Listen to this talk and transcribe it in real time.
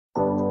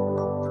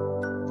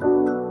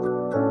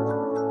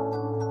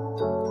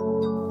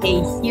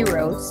a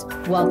Heroes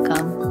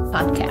Welcome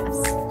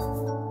podcast.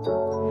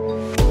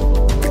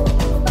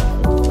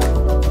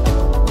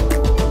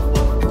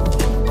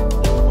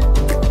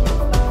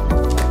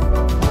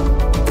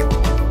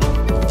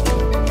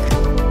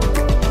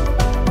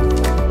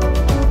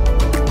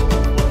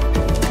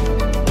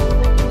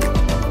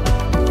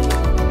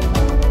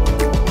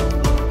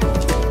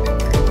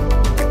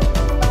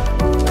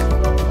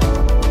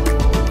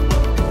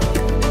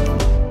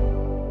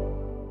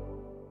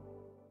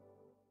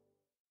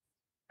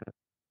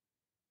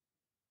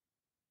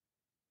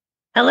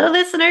 Hello,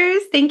 listeners.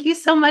 Thank you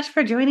so much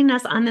for joining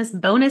us on this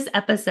bonus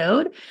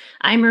episode.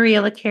 I'm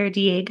Maria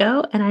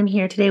Diego, and I'm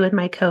here today with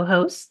my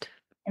co-host.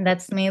 And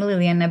that's me,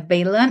 Liliana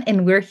Baylon,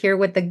 and we're here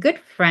with a good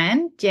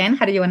friend. Jen,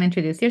 how do you want to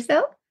introduce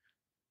yourself?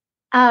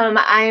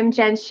 I'm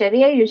Jen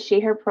Shivey. I use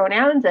she, her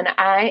pronouns, and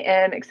I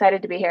am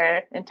excited to be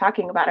here and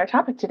talking about our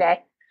topic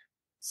today.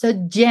 So,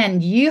 Jen,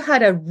 you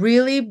had a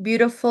really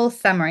beautiful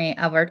summary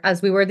of our,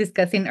 as we were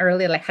discussing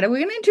earlier, like, how are we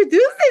going to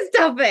introduce this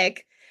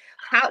topic?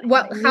 How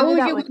are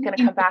that you was going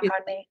to come back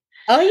on me?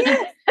 Oh,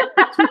 yes.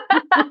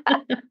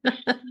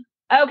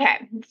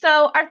 Okay,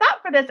 so our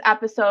thought for this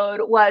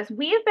episode was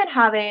we've been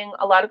having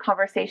a lot of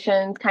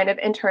conversations kind of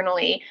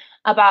internally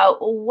about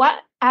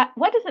what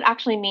does it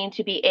actually mean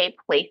to be a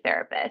play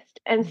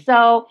therapist. And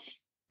so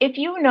if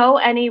you know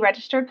any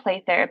registered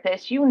play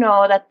therapist, you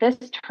know that this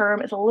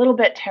term is a little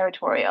bit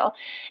territorial.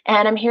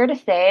 And I'm here to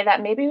say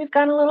that maybe we've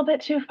gone a little bit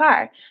too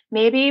far.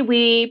 Maybe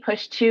we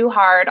pushed too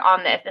hard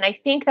on this. And I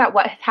think that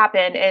what has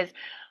happened is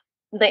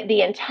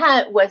the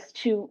intent was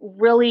to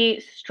really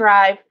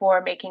strive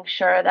for making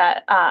sure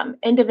that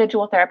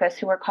individual therapists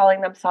who are calling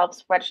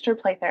themselves registered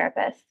play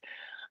therapists,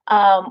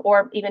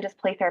 or even just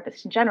play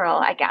therapists in general,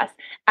 I guess,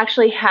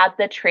 actually had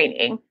the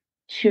training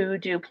to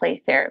do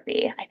play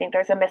therapy. I think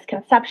there's a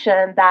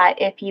misconception that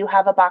if you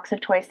have a box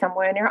of toys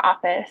somewhere in your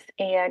office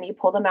and you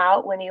pull them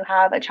out when you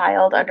have a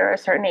child under a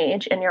certain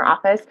age in your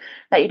office,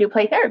 that you do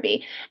play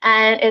therapy.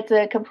 And it's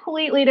a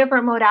completely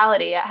different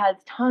modality. It has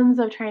tons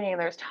of training.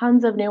 There's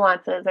tons of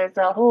nuances. There's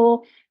a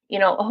whole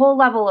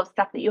level of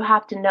stuff that you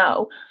have to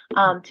know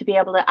to be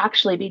able to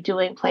actually be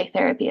doing play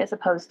therapy as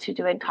opposed to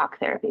doing talk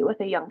therapy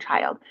with a young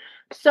child.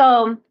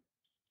 So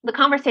the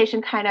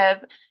conversation kind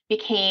of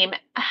became,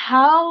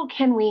 how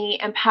can we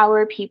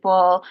empower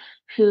people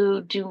who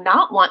do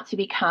not want to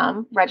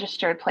become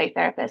registered play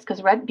therapists?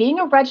 Because being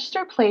a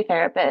registered play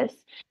therapist,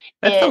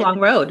 that's a long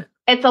road.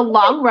 It's a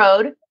long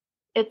road.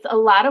 It's a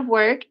lot of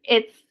work.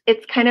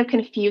 It's kind of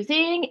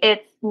confusing.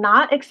 It's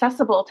not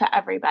accessible to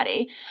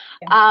everybody.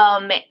 Yeah.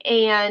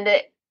 And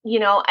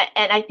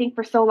I think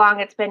for so long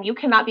it's been, you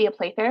cannot be a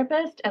play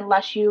therapist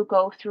unless you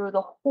go through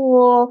the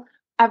whole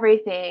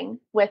everything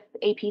with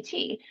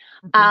APT.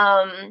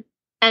 Mm-hmm.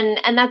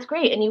 And that's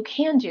great. And you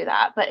can do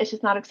that, but it's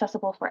just not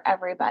accessible for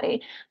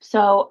everybody.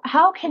 So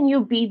how can you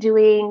be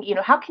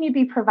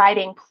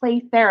providing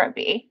play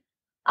therapy,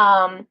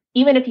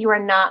 even if you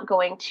are not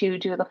going to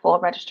do the full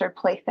registered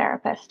play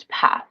therapist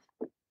path?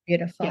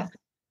 Beautiful. Yeah.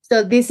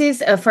 So this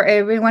is for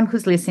everyone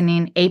who's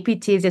listening.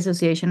 APT is the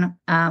Association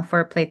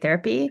for Play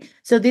Therapy.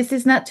 So this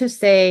is not to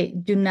say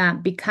do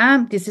not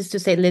become. This is to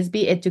say let's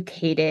be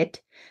educated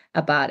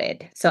about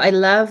it. So I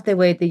love the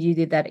way that you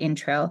did that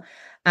intro.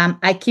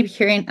 I keep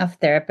hearing of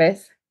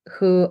therapists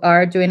who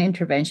are doing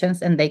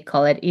interventions and they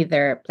call it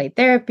either play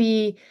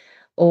therapy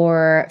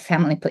or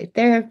family play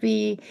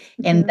therapy,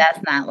 and that's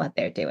not what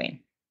they're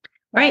doing.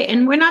 Right.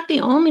 And we're not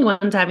the only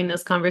ones having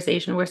this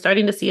conversation. We're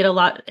starting to see it a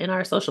lot in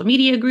our social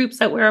media groups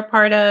that we're a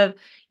part of.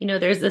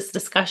 There's this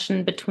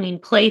discussion between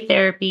play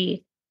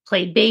therapy,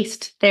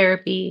 play-based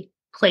therapy,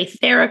 play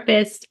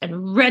therapist,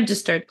 and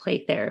registered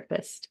play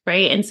therapist,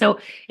 right? And so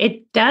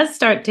it does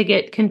start to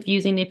get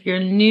confusing if you're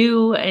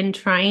new and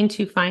trying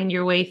to find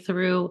your way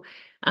through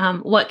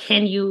what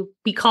can you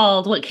be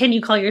called? What can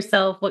you call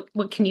yourself?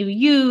 What can you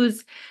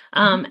use?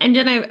 And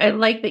Jen, I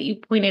like that you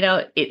pointed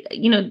out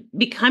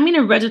becoming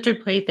a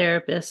registered play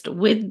therapist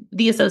with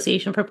the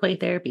Association for Play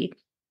Therapy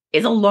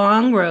is a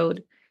long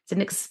road. It's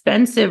an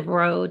expensive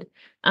road.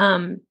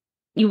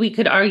 We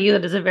could argue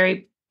that it's a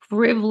very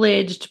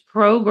privileged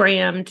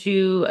program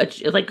to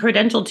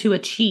credential to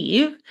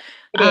achieve.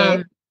 It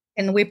is.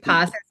 And we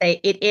pause and say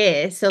it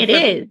is. So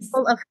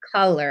people of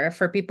color,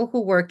 for people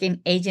who work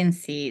in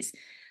agencies,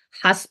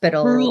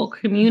 hospitals, rural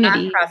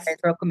communities,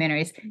 rural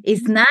communities,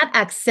 is not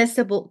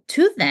accessible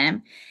to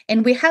them.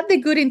 And we have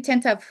the good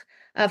intent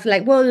of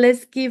like, well,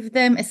 let's give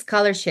them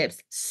scholarships.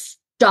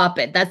 Stop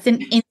it. That's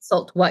an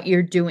insult what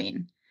you're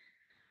doing.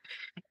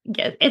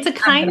 Yeah, it's a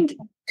kind.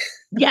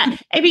 Yeah,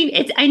 I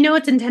mean, I know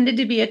it's intended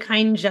to be a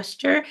kind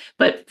gesture,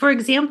 but for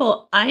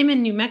example, I'm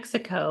in New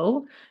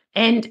Mexico,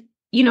 and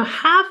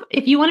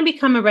if you want to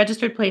become a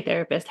registered play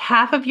therapist,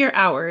 half of your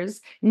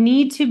hours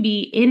need to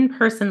be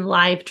in-person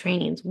live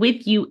trainings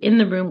with you in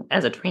the room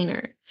as a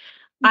trainer.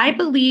 Mm-hmm. I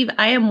believe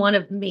I am one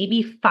of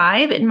maybe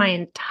 5 in my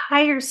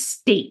entire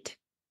state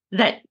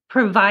that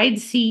provide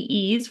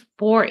CEs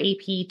for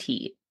APT.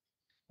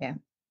 Yeah.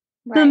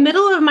 Right. The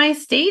middle of my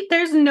state,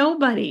 there's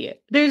nobody.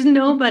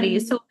 Mm-hmm.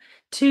 So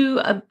to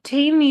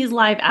obtain these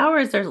live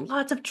hours, there's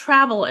lots of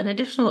travel and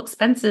additional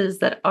expenses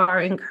that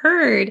are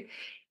incurred.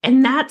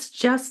 And that's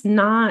just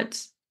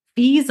not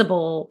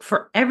feasible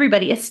for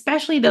everybody,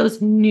 especially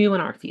those new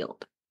in our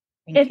field.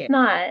 It's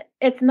not.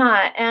 It's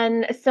not.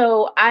 And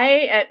so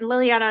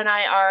Liliana and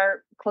I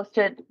are close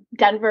to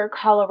Denver,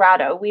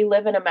 Colorado. We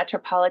live in a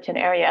metropolitan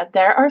area.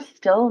 There are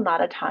still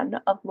not a ton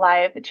of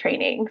live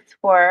trainings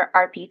for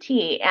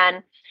RPT.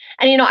 And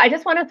I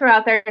just want to throw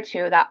out there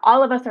too that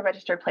all of us are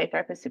registered play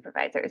therapist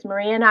supervisors.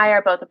 Maria and I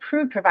are both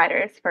approved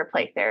providers for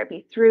play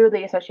therapy through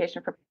the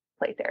Association for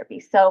Play Therapy.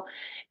 So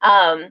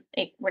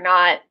we're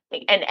not,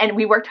 and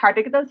we worked hard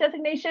to get those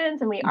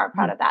designations, and we are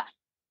proud of that.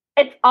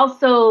 It's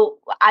also,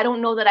 I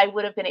don't know that I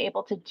would have been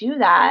able to do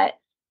that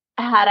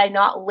had I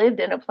not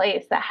lived in a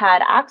place that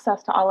had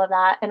access to all of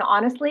that. And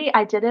honestly,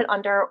 I did it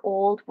under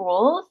old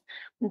rules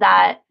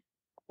that,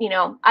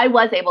 I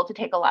was able to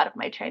take a lot of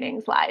my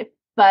trainings live,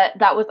 but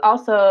that was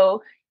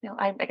also,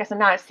 I guess I'm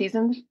not a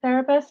seasoned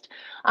therapist.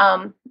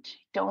 Don't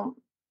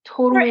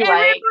totally for like.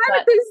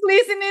 Everyone who's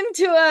listening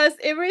to us,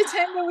 every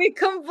time that we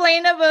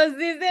complain about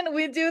season,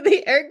 we do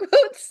the air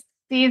quotes.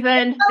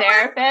 Seasoned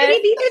therapist.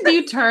 We need a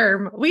new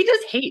term. We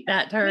just hate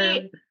that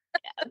term.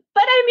 But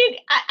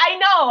I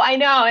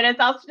know. And it's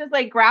also just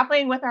like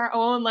grappling with our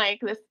own, like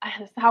this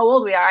is how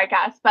old we are, I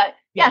guess. But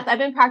yes, I've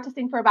been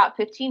practicing for about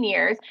 15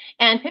 years.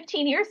 And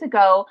 15 years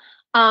ago,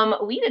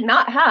 we did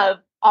not have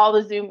all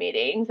the Zoom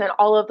meetings and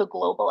all of the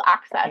global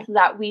access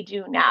that we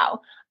do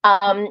now.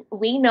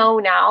 We know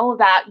now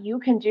that you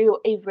can do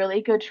a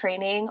really good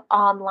training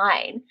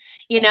online.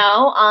 Is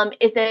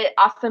it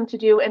awesome to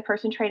do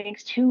in-person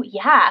trainings too?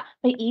 Yeah.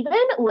 But even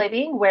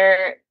living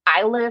where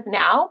I live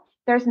now,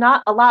 there's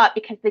not a lot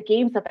because the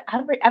games of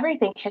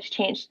everything has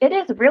changed. It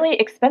is really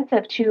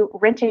expensive to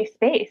rent a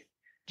space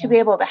to be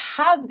able to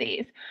have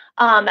these.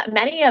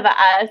 Many of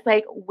us,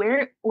 like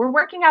we're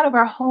working out of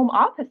our home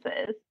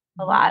offices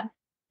a lot,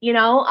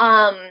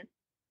 and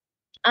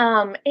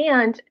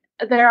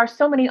there are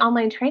so many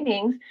online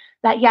trainings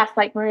that, yes,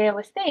 like Maria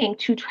was saying,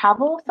 to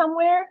travel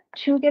somewhere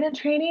to get a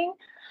training,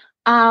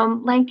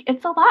 like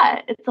it's a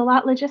lot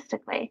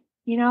logistically,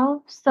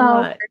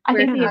 so I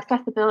think the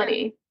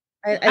accessibility.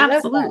 I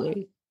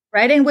Absolutely.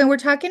 Right. And when we're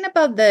talking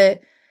about the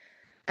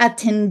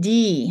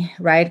attendee,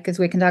 right, because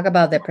we can talk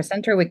about the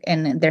presenter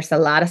and there's a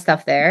lot of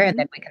stuff there, and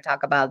then we can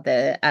talk about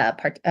the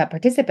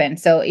participant.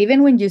 So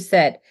even when you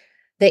said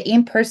the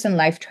in-person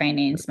live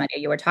trainings, Maria,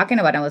 you were talking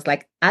about, I was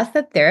like, as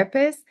a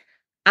therapist,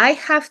 I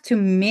have to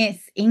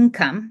miss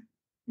income.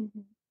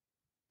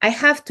 I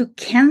have to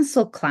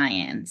cancel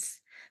clients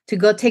to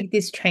go take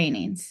these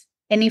trainings.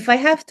 And if I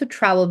have to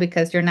travel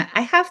because you're not,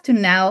 I have to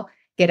now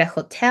get a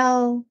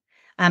hotel.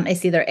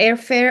 It's either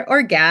airfare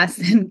or gas.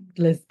 And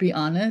let's be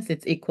honest,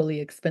 it's equally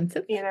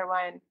expensive. Either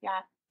one, yeah.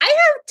 I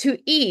have to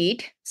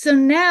eat. So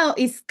now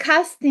it's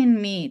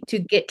costing me to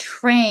get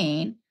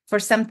trained for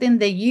something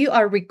that you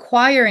are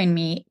requiring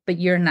me, but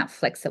you're not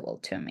flexible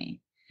to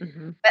me.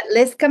 But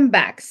let's come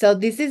back. So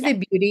this is the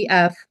beauty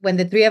of when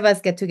the three of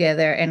us get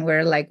together and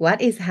we're like,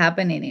 what is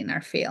happening in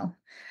our field?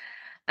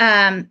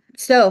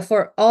 So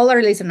for all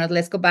our listeners,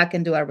 let's go back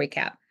and do a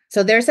recap.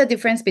 So there's a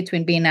difference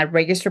between being a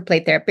registered play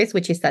therapist,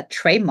 which is a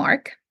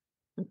trademark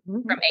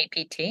from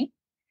APT.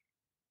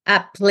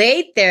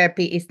 Play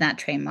therapy is not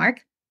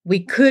trademark.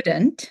 We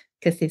couldn't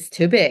because it's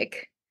too big.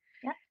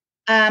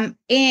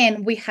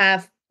 And we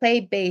have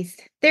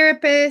play-based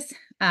therapists,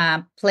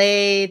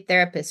 play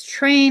therapist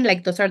trained.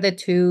 Like those are the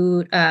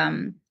two,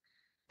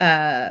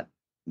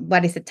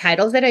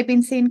 titles that I've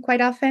been seeing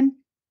quite often.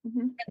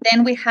 And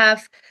then we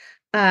have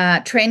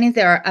trainings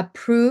that are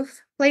approved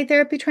play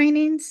therapy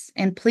trainings,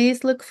 and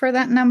please look for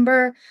that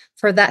number.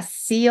 For that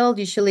seal,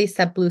 usually it's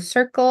a blue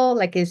circle,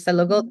 like it's a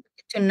logo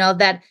to know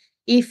that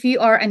if you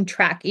are on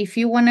track, if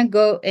you want to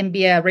go and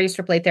be a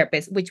registered play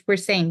therapist, which we're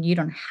saying you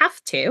don't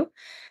have to,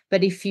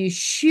 but if you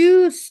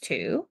choose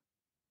to,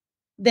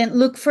 then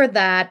look for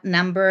that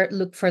number,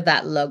 look for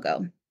that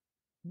logo.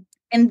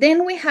 And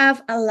then we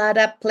have a lot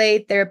of play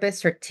therapist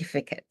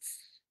certificates.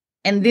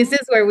 And this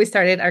is where we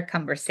started our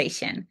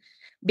conversation,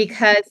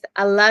 because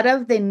a lot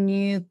of the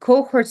new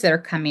cohorts that are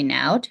coming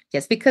out,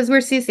 just because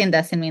we're seasoned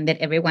doesn't mean that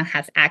everyone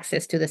has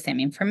access to the same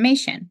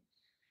information.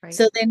 Right.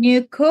 So the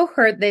new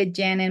cohort that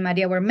Jen and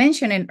Maria were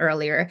mentioning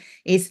earlier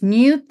is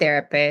new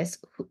therapists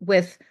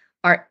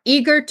are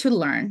eager to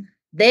learn.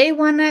 They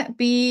want to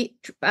be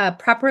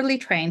properly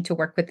trained to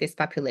work with this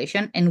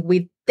population, and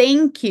we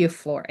thank you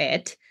for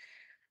it.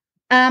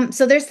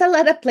 So there's a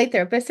lot of play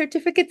therapist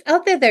certificates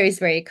out there that is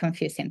very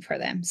confusing for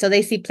them. So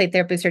they see play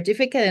therapist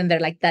certificate and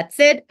they're like, that's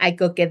it. I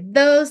go get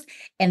those.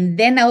 And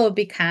then I will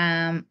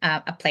become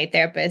a play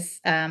therapist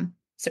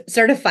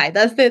certified.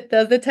 That's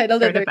the title.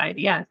 Certified,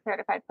 yeah.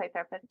 Certified play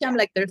therapist. I'm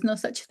like, there's no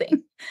such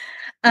thing.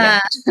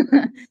 And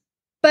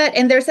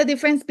there's a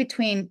difference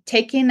between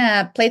taking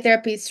a play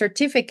therapy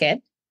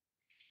certificate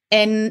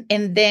and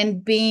then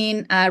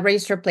being a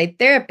registered play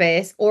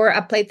therapist or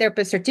a play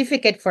therapist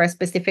certificate for a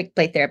specific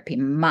play therapy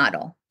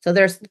model. So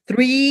there's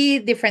 3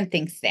 different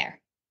things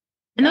there.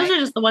 And those are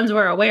just the ones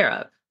we're aware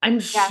of. I'm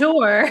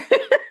sure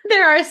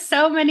there are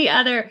so many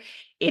other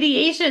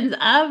ideations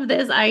of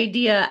this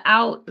idea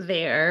out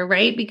there,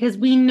 right? Because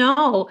we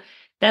know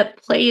that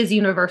play is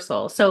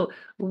universal. So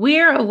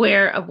we're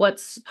aware of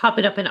what's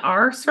popping up in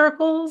our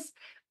circles,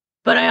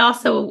 but I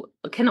also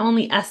can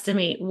only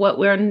estimate what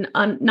we're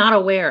not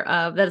aware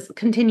of that's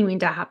continuing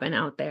to happen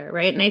out there,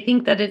 right? And I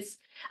think that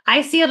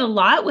I see it a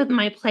lot with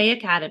my Play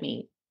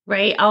Academy,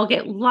 right? I'll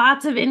get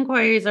lots of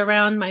inquiries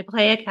around my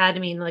Play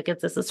Academy, like,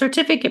 is this a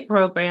certificate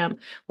program?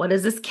 What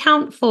does this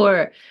count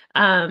for?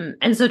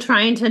 And so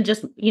trying to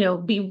just,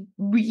 be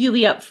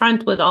really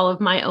upfront with all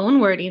of my own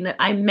wording, that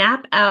I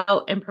map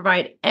out and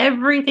provide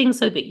everything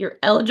so that you're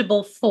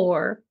eligible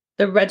for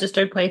the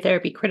registered play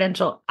therapy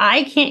credential.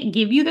 I can't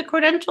give you the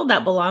credential,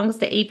 that belongs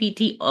to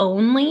APT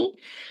only,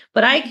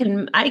 but I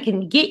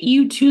can get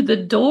you to the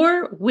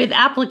door with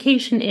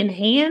application in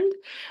hand.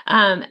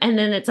 And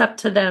then it's up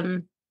to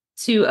them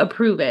to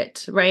approve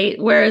it,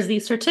 right? Whereas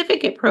these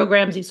certificate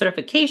programs, these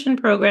certification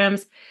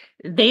programs,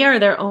 they are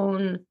their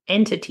own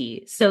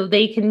entity. So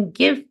they can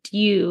gift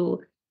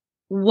you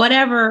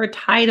whatever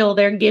title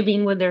they're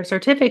giving with their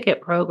certificate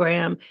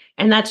program.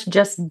 And that's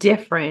just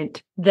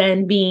different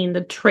than being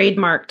the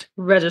trademarked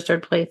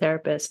registered play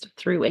therapist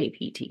through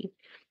APT.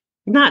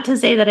 Not to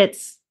say that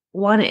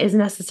one is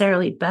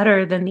necessarily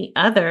better than the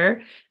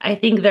other. I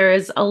think there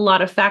is a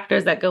lot of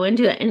factors that go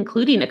into that,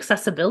 including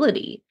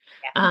accessibility.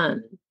 Yeah.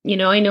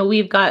 I know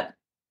we've got,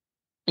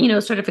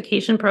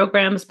 certification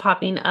programs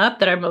popping up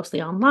that are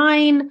mostly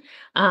online,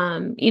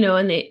 and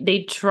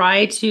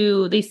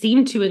they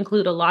seem to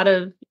include a lot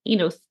of,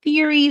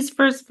 theories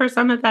for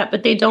some of that,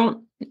 but they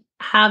don't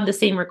have the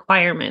same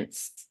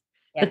requirements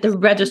that the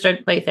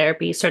registered play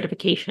therapy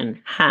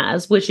certification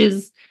has, which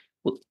is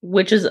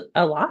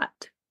a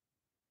lot.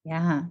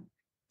 Yeah.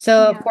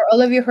 So for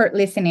all of you who are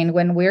listening,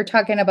 when we're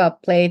talking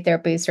about play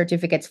therapy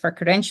certificates for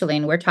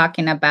credentialing, we're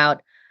talking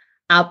about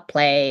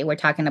outplay, we're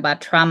talking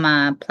about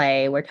trauma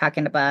play, we're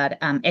talking about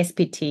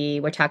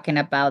SPT, we're talking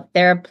their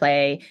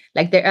TheraPlay,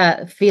 like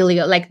their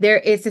filial, like there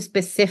is a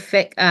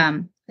specific,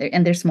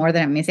 and there's more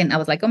that I'm missing. I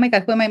was like, oh my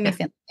God, who am I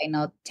missing? I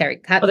know Terry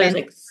Cutman. Well, there's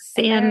like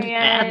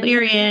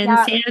Adlerian,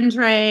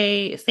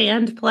 Sandray,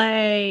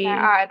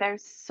 Sandplay.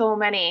 There's so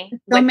many.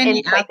 So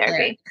many play out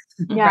therapy.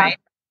 there. Yeah. Right.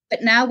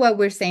 But now what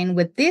we're saying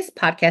with this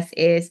podcast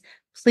is,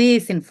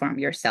 please inform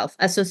yourself.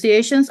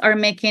 Associations are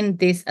making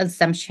this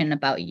assumption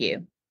about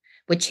you,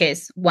 which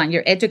is, one,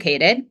 you're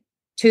educated.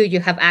 Two, you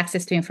have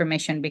access to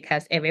information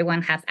because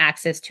everyone has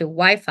access to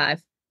Wi-Fi.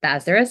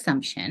 That's their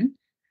assumption.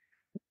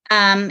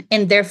 And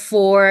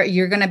therefore,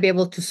 you're going to be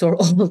able to sort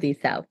all of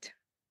these out.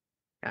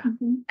 Yeah.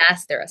 Mm-hmm.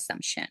 That's their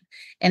assumption.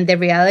 And the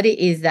reality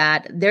is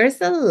that there's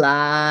a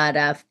lot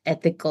of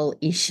ethical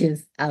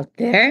issues out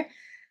there.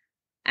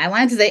 I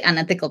wanted to say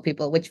unethical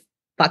people, which,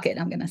 fuck it,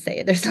 I'm going to say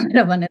it. There's a lot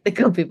of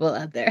unethical people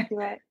out there.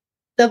 Right.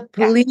 So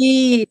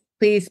please,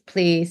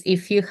 please,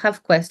 if you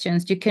have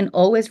questions, you can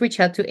always reach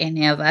out to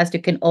any of us.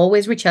 You can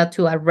always reach out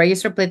to a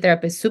registered play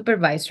therapist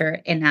supervisor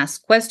and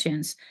ask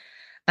questions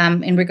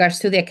in regards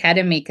to the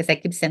academy, because I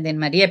keep sending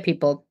Maria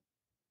people,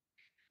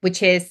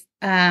 which is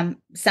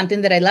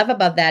something that I love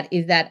about that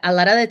is that a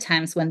lot of the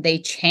times when they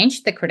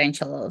change the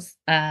credentials,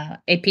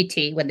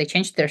 APT, when they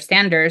change their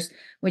standards,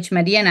 which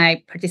Maria and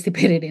I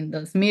participated in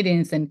those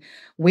meetings, and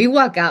we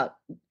walk out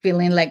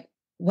feeling like,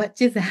 what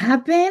just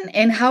happened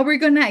and how we're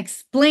going to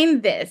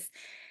explain this?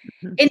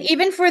 Mm-hmm. And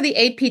even for the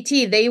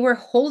APT, they were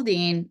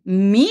holding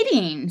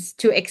meetings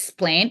to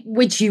explain,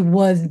 which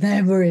was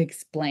never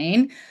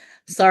explained.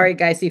 Sorry,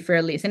 guys, if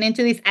you're listening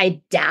to this,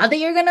 I doubt that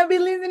you're going to be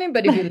listening,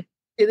 but if you listen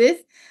to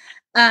this,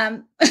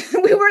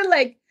 we were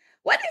like,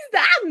 what does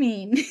that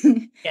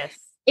mean? Yes.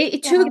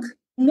 It took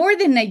more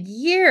than a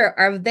year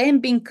of them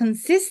being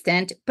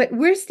consistent, but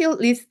we're still at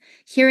least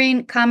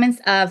hearing comments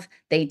of,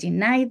 they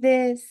deny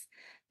this,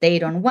 they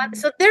don't want.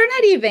 So they're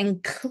not even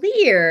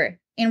clear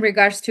in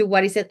regards to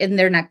what is it, and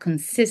they're not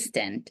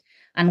consistent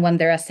on when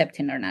they're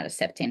accepting or not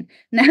accepting.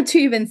 Not to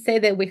even say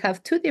that we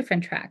have two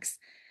different tracks.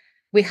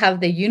 We have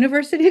the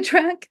university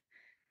track,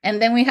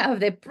 and then we have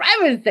the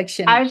private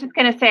section. I was just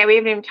going to say, we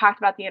haven't even talked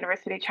about the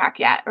university track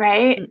yet,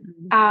 right?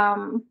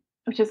 Mm-hmm.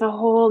 Which is a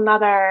whole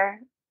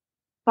nother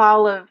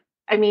ball of,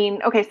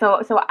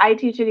 so I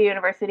teach at a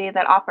university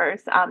that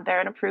offers, they're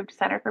an approved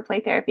center for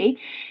play therapy,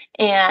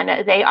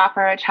 and they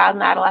offer a child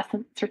and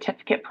adolescent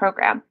certificate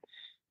program.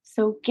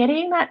 So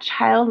getting that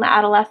child and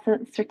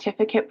adolescent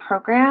certificate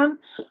program,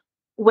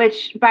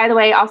 which, by the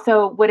way,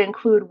 also would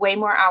include way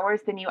more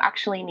hours than you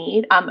actually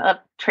need, of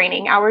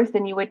training hours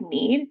than you would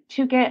need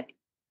to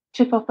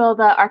fulfill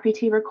the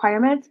RPT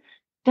requirements,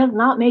 does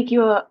not make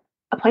you a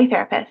play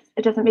therapist.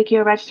 It doesn't make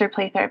you a registered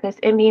play therapist.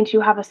 It means you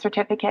have a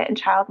certificate in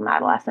child and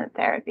adolescent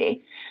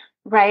therapy,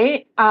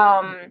 right?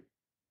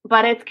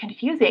 But it's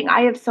confusing.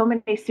 I have so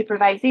many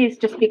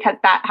supervisees just because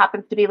that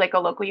happens to be like a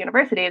local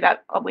university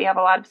that we have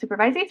a lot of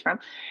supervisees from.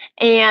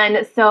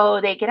 And so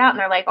they get out and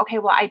they're like, okay,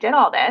 well, I did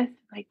all this.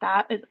 Like,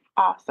 that is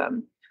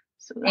awesome.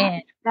 So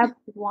that's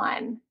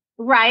one,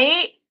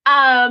 right?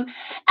 And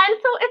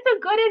so it's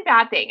a good and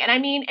bad thing.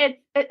 And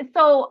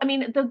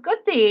the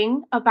good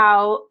thing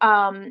about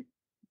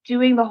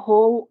doing the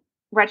whole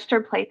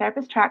registered play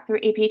therapist track through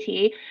APT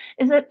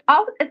is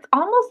it's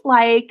almost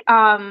like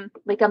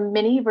a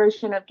mini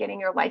version of getting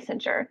your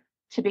licensure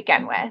to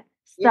begin with.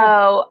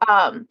 So,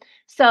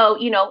 so,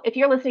 if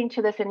you're listening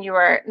to this and you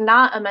are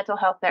not a mental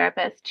health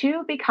therapist,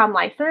 to become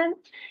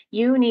licensed,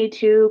 you need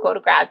to go to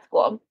grad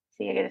school.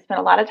 So you're going to spend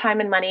a lot of time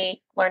and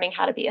money learning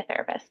how to be a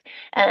therapist.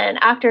 And then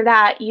after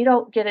that, you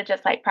don't get to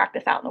just like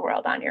practice out in the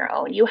world on your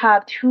own. You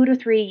have 2 to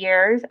 3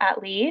 years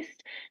at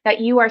least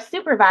that you are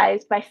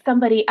supervised by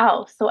somebody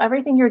else. So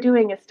everything you're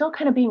doing is still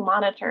kind of being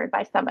monitored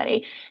by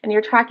somebody, and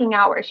you're tracking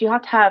hours. You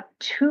have to have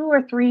 2,000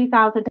 or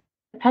 3,000,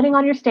 depending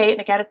on your state. And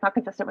again, it's not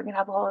consistent. We're going to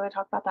have a whole other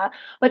talk about that.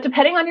 But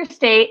depending on your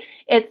state,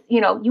 it's,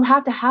 you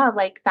have to have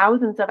like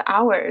thousands of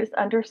hours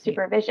under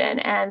supervision,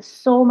 and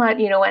so much,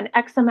 an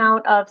X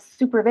amount of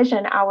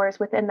supervision hours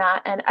within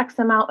that, and X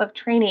amount of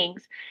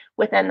trainings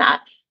within that.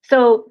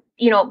 So,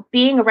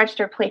 being a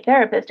registered play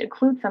therapist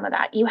includes some of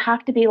that. You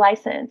have to be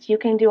licensed. You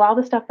can do all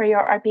the stuff for your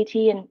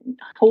RPT and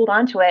hold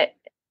on to it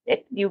if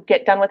you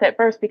get done with it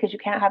first, because you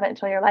can't have it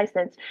until you're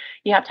licensed.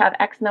 You have to have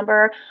X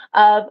number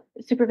of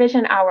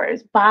supervision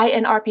hours by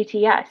an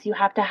RPTS. You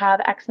have to have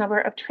X number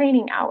of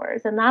training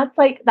hours. And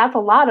that's a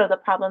lot of the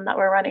problem that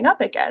we're running up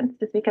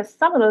against, is because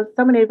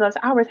so many of those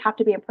hours have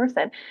to be in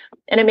person,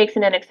 and it makes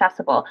it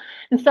inaccessible.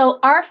 And so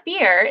our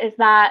fear is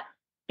that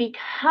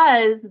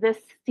because this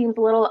seems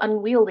a little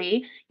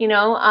unwieldy,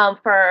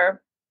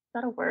 for, is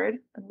that a word?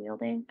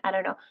 Unwielding? I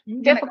don't know.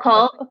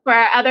 Difficult for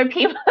other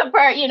people, for,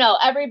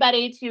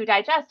 everybody to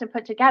digest and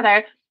put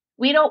together.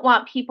 We don't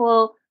want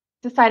people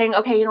deciding,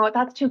 okay, you know what,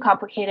 that's too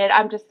complicated.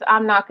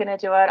 I'm not going to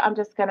do it. I'm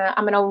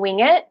going to wing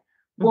it.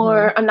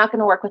 Or I'm not going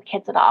to work with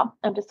kids at all.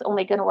 I'm just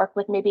only going to work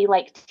with maybe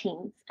like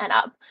teens and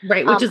up.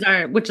 Right.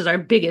 Which is our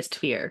biggest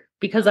fear,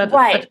 because that's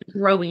such a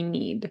growing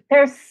need.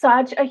 There's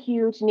such a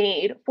huge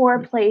need for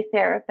play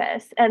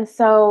therapists. And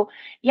so,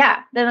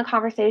 then the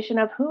conversation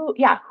of who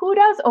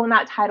does own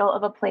that title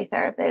of a play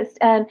therapist?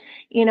 And,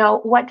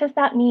 what does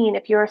that mean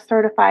if you're a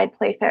certified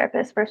play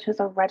therapist versus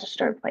a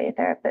registered play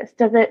therapist?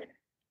 Does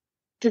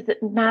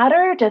it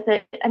matter?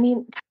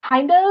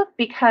 Kind of,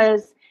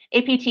 because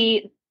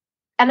APT,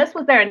 and this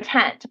was their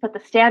intent, to put the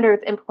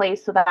standards in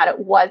place so that it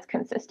was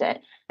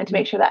consistent and to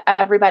make sure that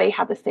everybody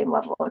had the same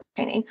level of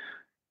training,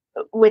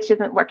 which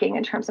isn't working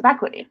in terms of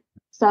equity.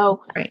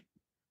 So, right.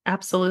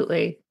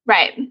 Absolutely.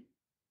 Right.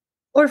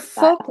 Or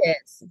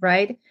focus,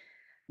 right?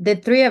 The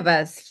three of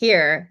us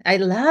here, I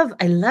love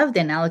the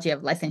analogy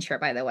of licensure,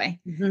 by the way.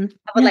 I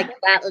would like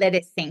that, let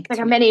it sink. Like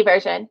a mini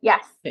version.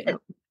 Yes. Yeah.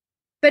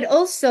 But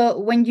also,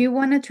 when you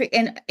want to treat,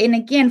 and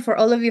again, for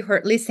all of you who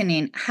are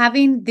listening,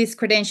 having this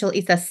credential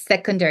is a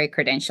secondary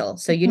credential.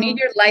 So you need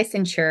your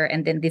licensure,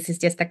 and then this is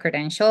just a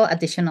credential,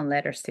 additional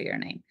letters to your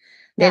name.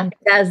 That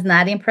does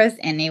not impress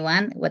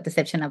anyone, with the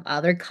exception of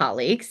other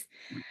colleagues.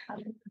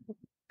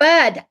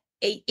 But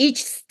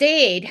each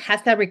state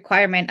has a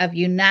requirement of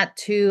you not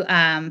to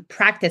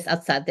practice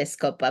outside the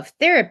scope of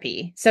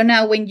therapy. So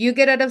now when you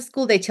get out of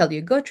school, they tell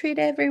you, go treat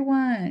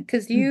everyone,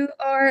 because you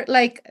are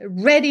like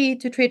ready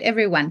to treat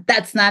everyone.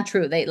 That's not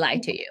true. They lie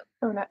to you.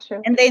 Oh, not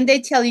true. And then they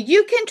tell you,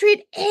 you can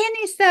treat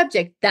any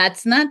subject.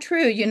 That's not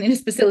true. You need a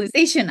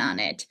specialization on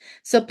it.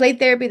 So play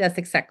therapy, that's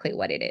exactly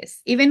what it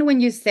is. Even when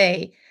you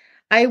say,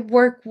 I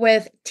work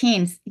with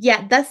teens,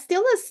 that's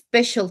still a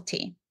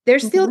specialty.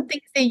 There's still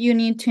things that you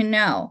need to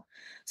know.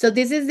 So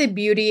this is the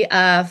beauty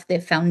of the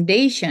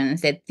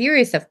foundations, the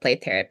theories of play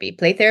therapy.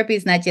 Play therapy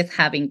is not just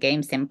having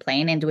games and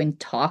playing and doing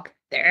talk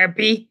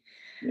therapy.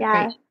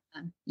 Yeah. Right?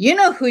 You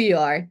know who you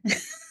are.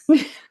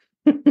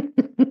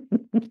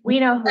 We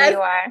know who you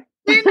are.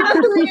 You know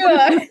who you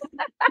are.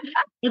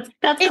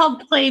 That's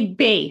called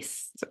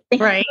play-based,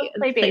 right?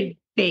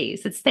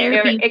 Play-based. It's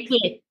therapy.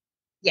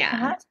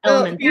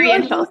 So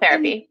experiential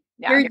therapy.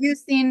 You're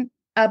using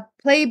a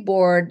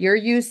playboard, you're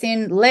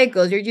using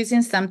Legos, you're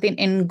using something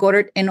in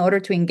order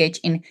to engage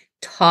in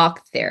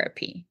talk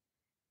therapy.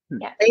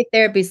 Play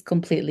therapy is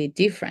completely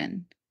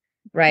different,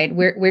 right?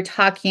 We're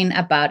talking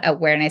about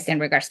awareness in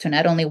regards to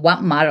not only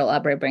what model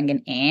are we bringing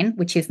in,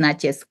 which is not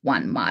just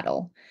one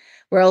model.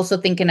 We're also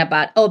thinking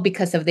about,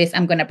 because of this,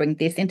 I'm going to bring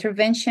this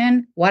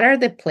intervention. What are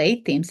the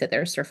play themes that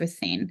they're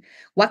surfacing?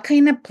 What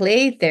kind of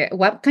play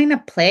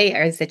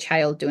is the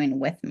child doing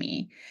with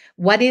me?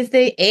 What is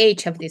the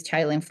age of this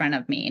child in front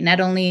of me? Not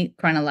only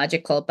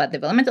chronological, but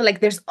developmental. Like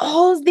there's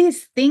all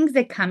these things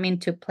that come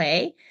into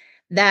play,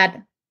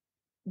 that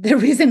the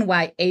reason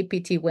why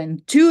APT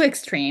went too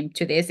extreme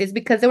to this is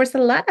because there was a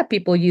lot of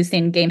people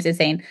using games and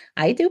saying,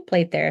 I do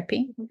play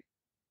therapy,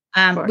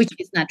 which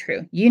is not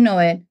true. You know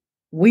it.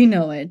 We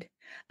know it.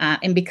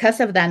 And because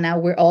of that, now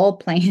we're all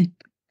paying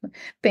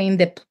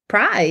the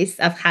price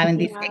of having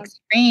these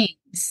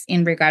extremes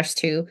in regards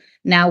to,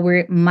 now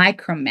we're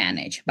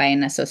micromanaged by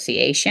an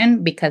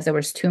association because there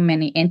was too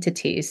many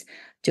entities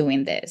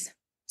doing this.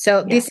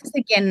 So this is,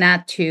 again,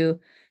 not to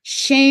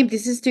shame.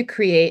 This is to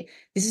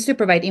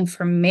provide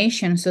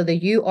information so that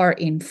you are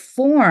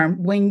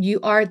informed when you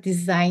are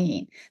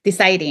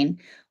deciding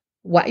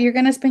what you're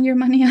going to spend your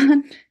money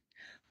on,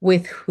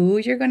 with who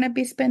you're going to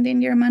be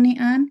spending your money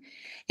on.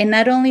 And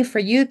not only for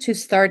you to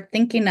start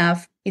thinking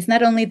of, it's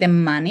not only the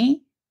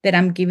money that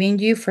I'm giving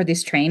you for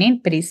this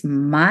training, but it's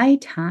my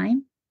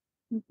time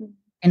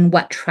and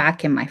what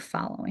track am I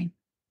following?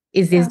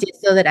 Is this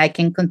just so that I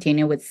can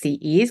continue with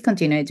CEs,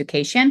 continue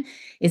education?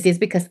 Is this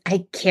because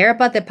I care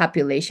about the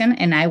population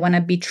and I want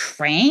to be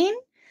trained?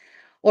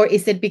 Or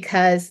is it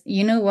because,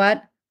 you know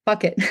what?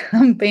 Fuck it.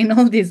 I'm paying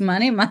all this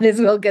money. Might as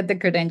well get the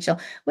credential.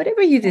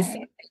 Whatever you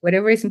decide,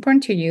 whatever is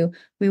important to you,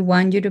 we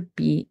want you to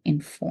be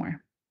informed.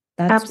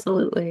 That's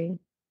Absolutely.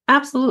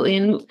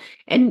 Absolutely.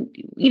 And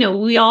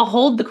we all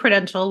hold the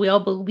credential, we all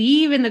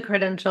believe in the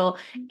credential,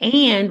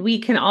 and we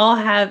can all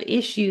have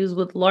issues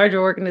with larger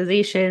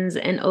organizations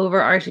and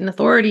overarching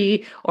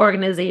authority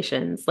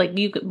organizations. Like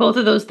both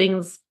of those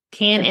things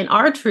can and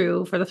are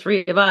true for the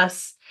three of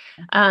us.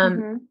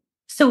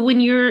 So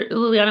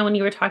Liliana, when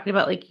you were talking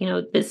about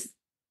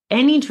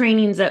any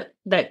trainings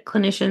that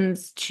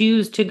clinicians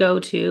choose to go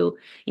to,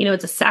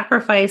 it's a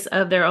sacrifice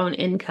of their own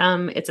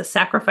income. It's a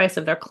sacrifice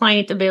of their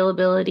client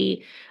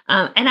availability.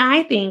 And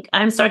I think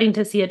I'm starting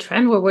to see a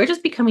trend where we're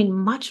just becoming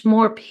much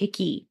more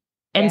picky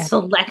and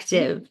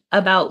selective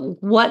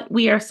about what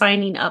we are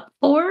signing up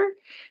for,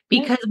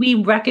 because we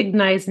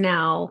recognize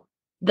now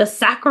the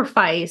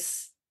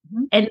sacrifice.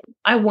 And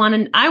I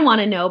want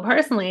to know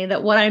personally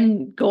that what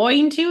I'm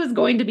going to is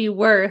going to be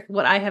worth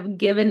what I have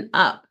given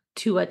up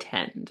to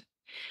attend.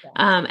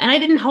 And I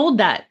didn't hold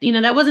that.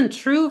 That wasn't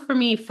true for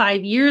me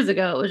 5 years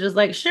ago. It was just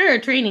like, sure,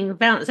 training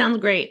sounds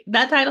great.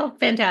 That title,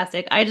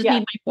 fantastic. I just need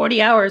my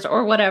 40 hours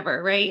or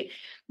whatever, right?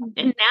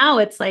 And now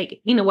it's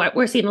like, you know what?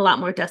 We're seeing a lot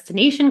more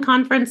destination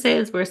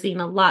conferences. We're seeing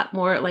a lot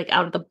more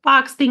out of the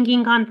box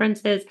thinking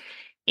conferences.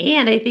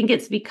 And I think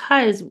it's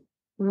because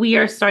we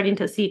are starting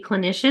to see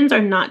clinicians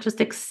are not just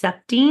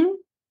accepting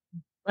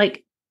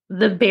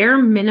the bare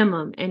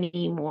minimum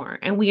anymore.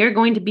 And we are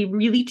going to be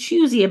really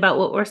choosy about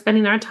what we're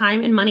spending our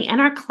time and money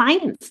and our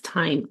clients'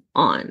 time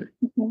on.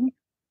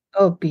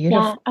 Oh,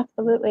 beautiful. Yeah,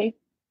 absolutely.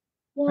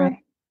 Yeah. Right.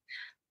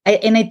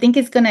 I think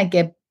it's going to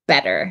get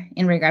better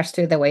in regards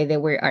to the way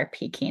that we are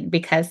picking,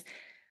 because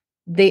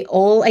the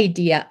old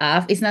idea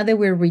of, it's not that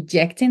we're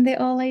rejecting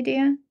the old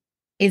idea,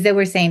 is that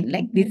we're saying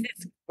this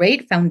is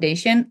great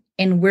foundation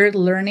and we're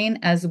learning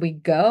as we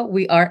go.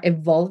 We are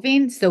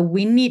evolving. So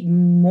we need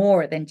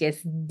more than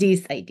just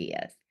these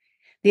ideas.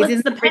 This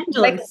is the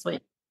pendulum swing.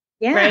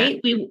 Yeah. Right?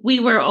 We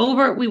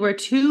were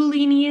too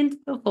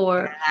lenient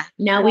before.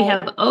 Now we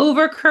have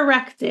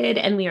overcorrected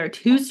and we are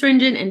too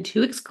stringent and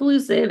too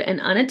exclusive and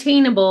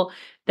unattainable,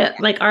 that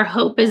our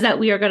hope is that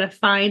we are going to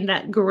find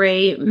that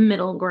gray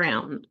middle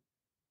ground.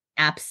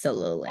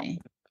 Absolutely.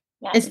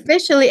 Yeah.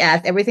 Especially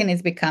as everything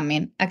is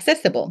becoming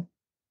accessible.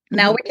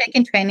 Now we're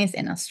taking trainings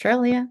in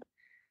Australia.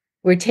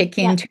 We're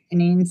taking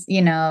trainings,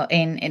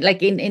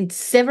 in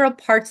several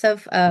parts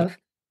of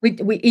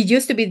it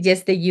used to be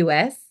just the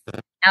US.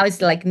 Now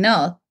it's like,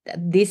 no,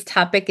 this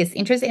topic is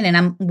interesting and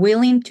I'm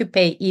willing to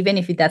pay even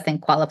if it doesn't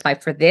qualify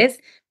for this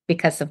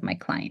because of my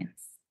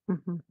clients.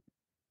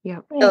 Yeah.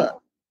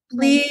 So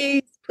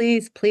please,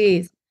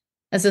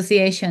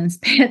 associations,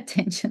 pay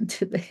attention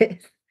to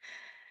this.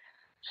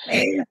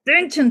 Pay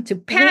attention to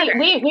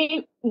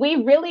patterns. We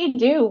really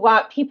do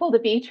want people to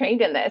be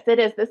trained in this.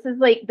 This is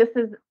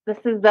the,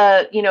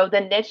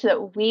 the niche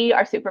that we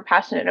are super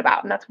passionate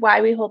about. And that's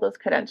why we hold those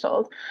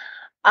credentials.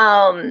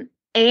 And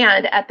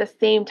at the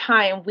same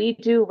time, we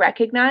do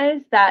recognize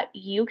that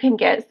you can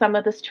get some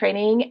of this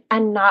training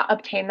and not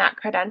obtain that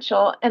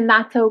credential, and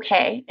that's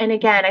okay. And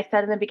again, I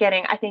said in the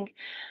beginning, I think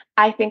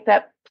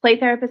that play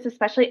therapists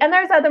especially, and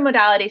there's other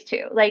modalities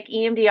too, like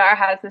EMDR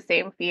has the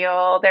same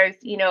feel. There's,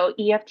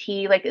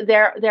 EFT,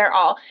 they're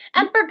all,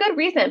 and for good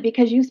reason,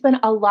 because you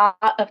spend a lot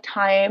of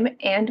time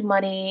and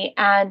money,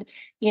 and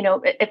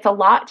it's a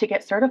lot to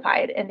get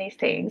certified in these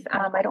things.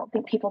 I don't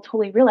think people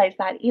totally realize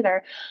that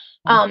either.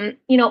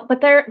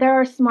 But there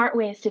are smart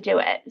ways to do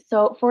it.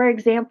 So for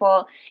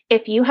example,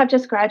 if you have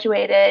just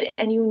graduated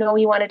and you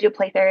want to do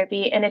play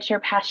therapy and it's your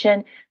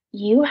passion,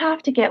 you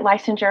have to get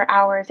licensure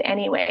hours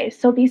anyway.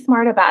 So be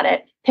smart about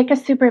it. Pick a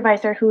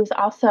supervisor who's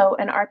also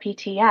an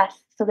RPTS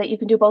so that you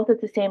can do both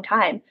at the same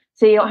time.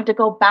 So you don't have to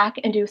go back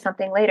and do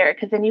something later,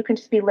 because then you can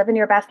just be living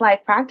your best life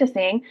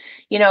practicing,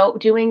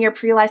 doing your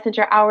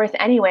pre-licensure hours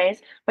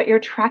anyways, but you're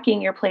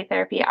tracking your play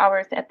therapy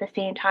hours at the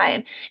same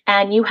time.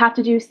 And you have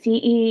to do CE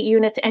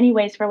units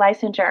anyways for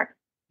licensure.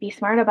 Be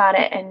smart about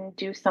it and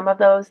do some of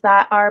those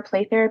that are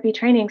play therapy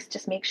trainings.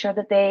 Just make sure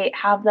that they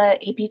have the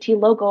APT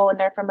logo and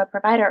they're from a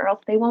provider, or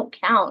else they won't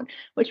count,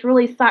 which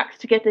really sucks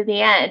to get to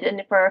the end.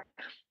 And for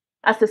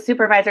us as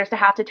supervisors to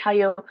have to tell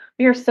you,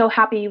 we are so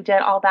happy you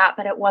did all that,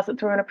 but it wasn't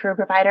through an approved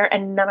provider,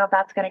 and none of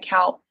that's going to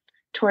count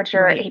towards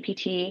your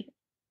APT,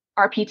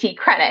 RPT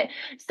credit.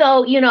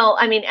 So,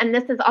 and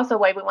this is also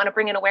why we want to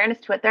bring an awareness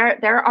to it.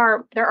 There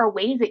are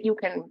ways that you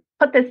can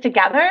put this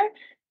together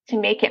to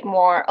make it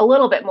a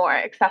little bit more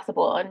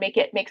accessible and make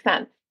it make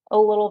sense a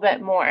little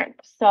bit more.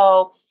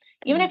 So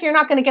even if you're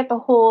not going to get the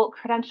whole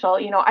credential,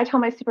 I tell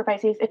my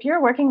supervisees, if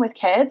you're working with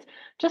kids,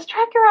 just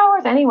track your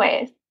hours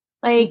anyways.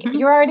 Like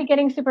you're already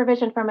getting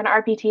supervision from an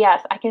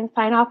RPTS. I can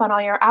sign off on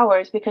all your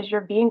hours because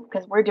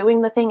we're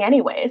doing the thing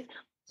anyways.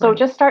 So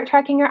just start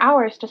tracking your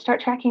hours, just start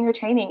tracking your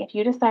training. If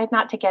you decide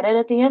not to get it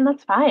at the end,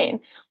 that's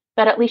fine.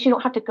 But at least you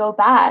don't have to go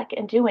back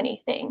and do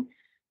anything,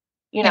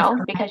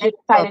 because you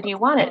decided you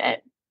wanted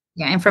it.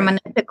 Yeah. And from an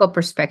ethical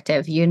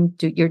perspective,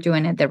 you're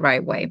doing it the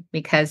right way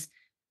because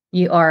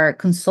you are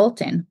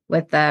consulting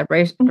with a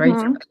registered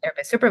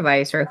therapist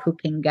supervisor who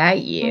can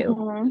guide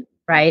you.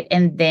 Right.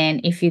 And then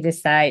if you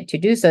decide to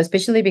do so,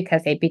 especially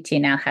because APT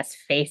now has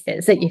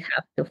phases that you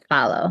have to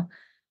follow.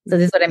 So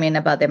this is what I mean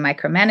about the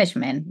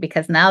micromanagement,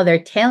 because now they're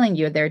telling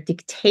you, they're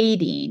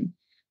dictating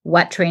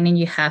what training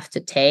you have to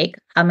take,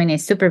 how many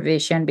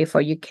supervision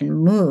before you can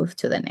move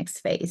to the next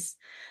phase.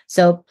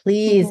 So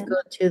please go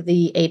to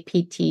the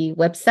APT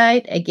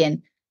website.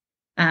 Again,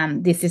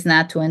 this is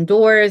not to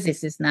endorse.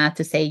 This is not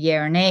to say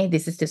yeah or nay.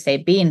 This is to say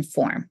be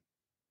informed.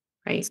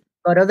 Right. So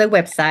go to the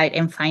website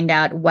and find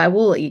out what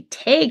will it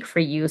take for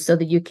you so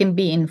that you can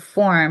be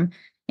informed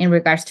in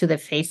regards to the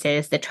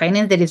phases, the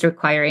training that is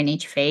required in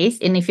each phase.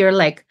 And if you're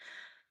like,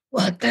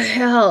 what the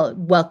hell?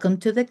 Welcome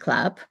to the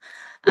club.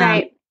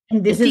 Right.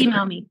 And this Just is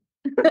email me.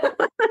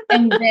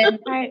 And then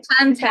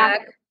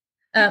contact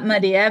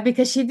Maria,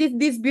 because she did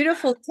this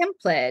beautiful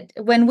template.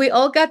 When we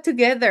all got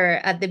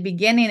together at the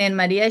beginning and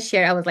Maria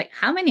shared, I was like,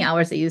 how many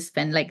hours do you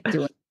spend like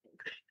doing?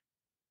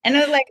 And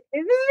I was like,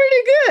 this is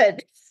really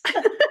good.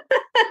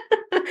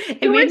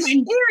 It made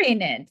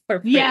sharing it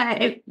for free. Yeah,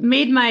 it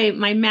made my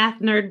math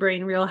nerd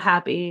brain real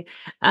happy.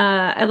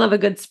 I love a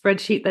good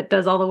spreadsheet that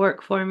does all the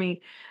work for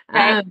me.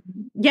 Right.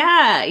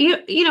 Yeah,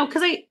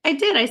 because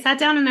I sat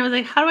down and I was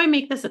like, how do I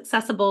make this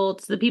accessible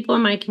to the people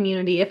in my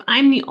community? If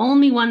I'm the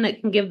only one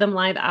that can give them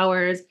live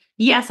hours,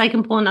 yes, I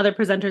can pull in other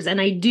presenters, and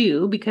I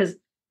do, because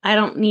I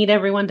don't need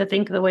everyone to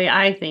think the way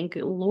I think.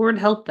 Lord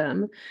help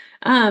them.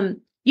 So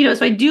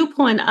I do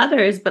pull in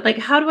others, but like,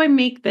 how do I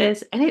make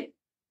this? And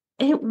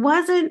it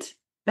wasn't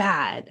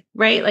bad,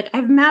 right? Like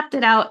I've mapped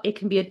it out. It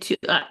can be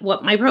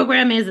what my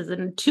program is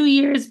in 2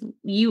 years,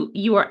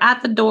 you are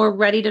at the door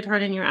ready to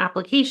turn in your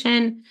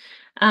application.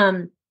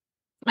 I've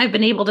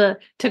been able to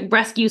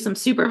rescue some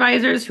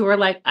supervisors who are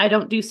like, I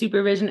don't do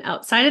supervision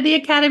outside of the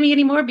academy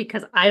anymore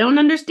because I don't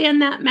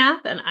understand that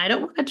math and I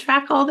don't want to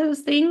track all those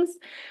things,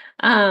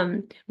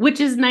 which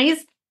is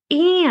nice.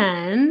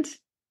 And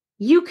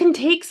you can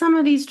take some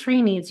of these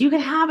trainings. You can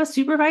have a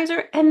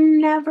supervisor and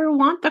never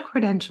want the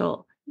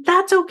credential.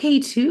 That's okay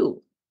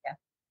too.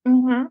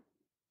 Yeah.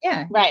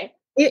 Yeah. Right.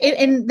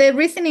 And the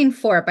reasoning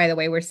for, by the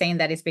way, we're saying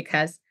that is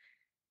because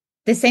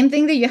the same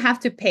thing that you have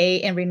to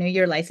pay and renew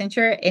your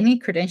licensure, any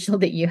credential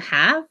that you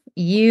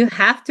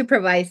have to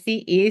provide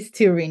CEs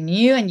to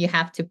renew and you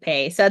have to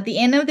pay. So at the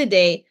end of the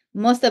day,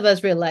 most of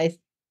us realize,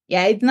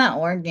 yeah, it's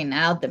not working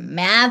out the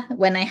math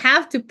when I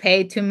have to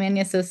pay too many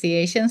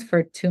associations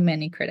for too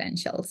many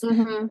credentials. So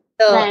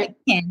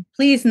again,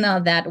 please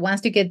know that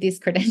once you get this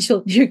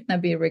credential, you're going to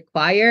be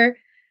required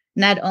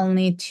not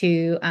only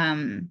to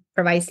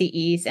provide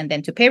CEs and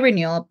then to pay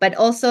renewal, but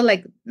also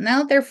like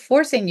now they're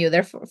forcing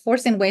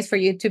ways for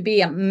you to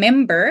be a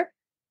member,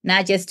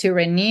 not just to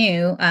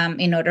renew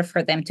in order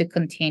for them to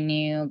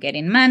continue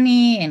getting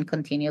money and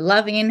continue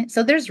loving.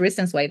 So there's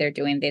reasons why they're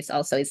doing this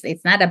also.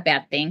 It's not a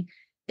bad thing.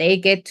 They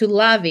get to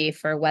lobby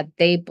for what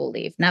they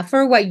believe, not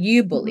for what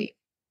you believe,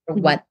 for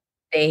what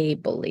they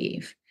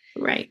believe.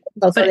 Right.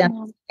 Also the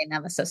understanding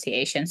of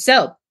association.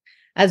 So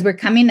as we're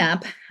coming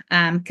up,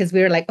 because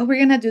we were like, oh, we're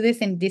going to do this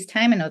in this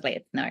time. And I was like,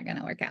 it's not going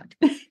to work out.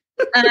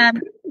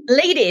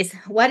 Ladies,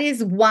 what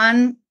is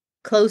one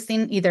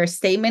closing either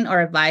statement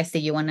or advice that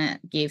you want to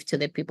give to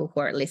the people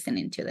who are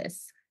listening to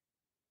this?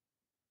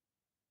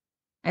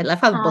 I love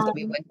how both of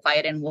you went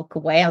quiet and walk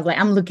away. I was like,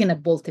 I'm looking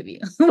at both of you.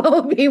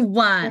 What would be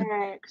one?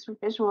 Right, because we're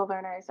visual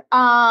learners.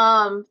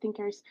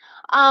 Thinkers.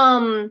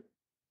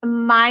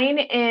 Mine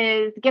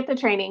is get the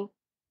training.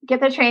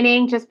 Get the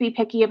training. Just be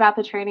picky about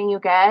the training you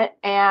get.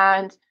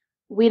 And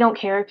we don't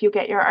care if you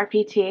get your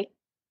RPT.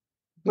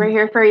 We're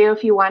here for you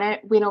if you want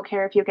it. We don't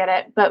care if you get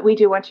it, but we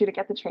do want you to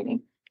get the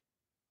training.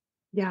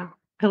 Yeah,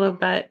 I love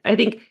that. I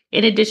think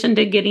in addition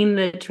to getting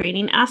the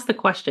training, ask the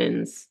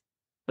questions.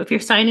 If you're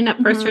signing up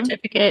for a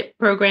certificate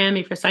program,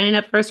 if you're signing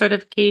up for a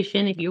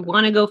certification, if you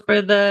want to go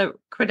for the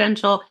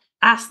credential,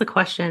 ask the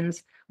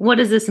questions. What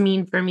does this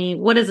mean for me?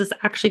 What is this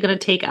actually going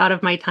to take out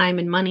of my time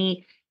and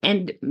money?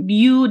 And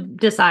you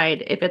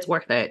decide if it's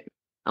worth it.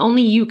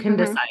 Only you can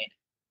decide.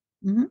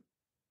 Yeah.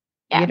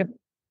 Beautiful.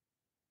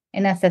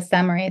 And as a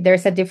summary,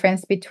 there's a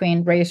difference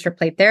between registered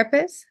play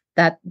therapists.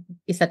 That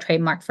is a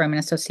trademark from an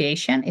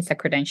association. It's a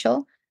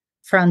credential.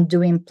 From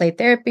doing play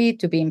therapy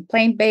to being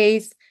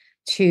play-based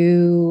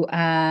to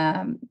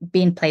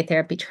being play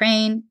therapy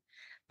trained.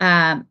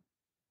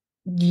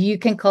 You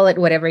can call it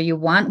whatever you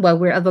want. What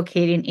we're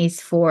advocating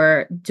is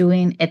for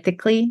doing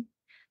ethically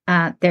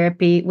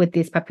therapy with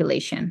this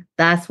population.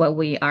 That's what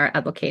we are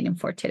advocating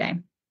for today.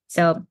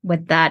 So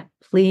with that,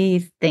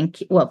 please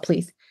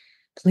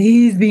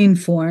please be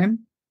informed.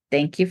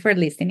 Thank you for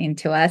listening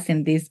to us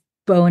in this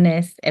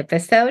bonus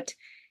episode,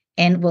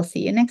 and we'll see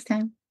you next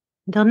time.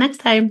 Until next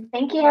time.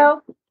 Thank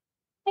you.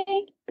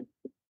 Bye.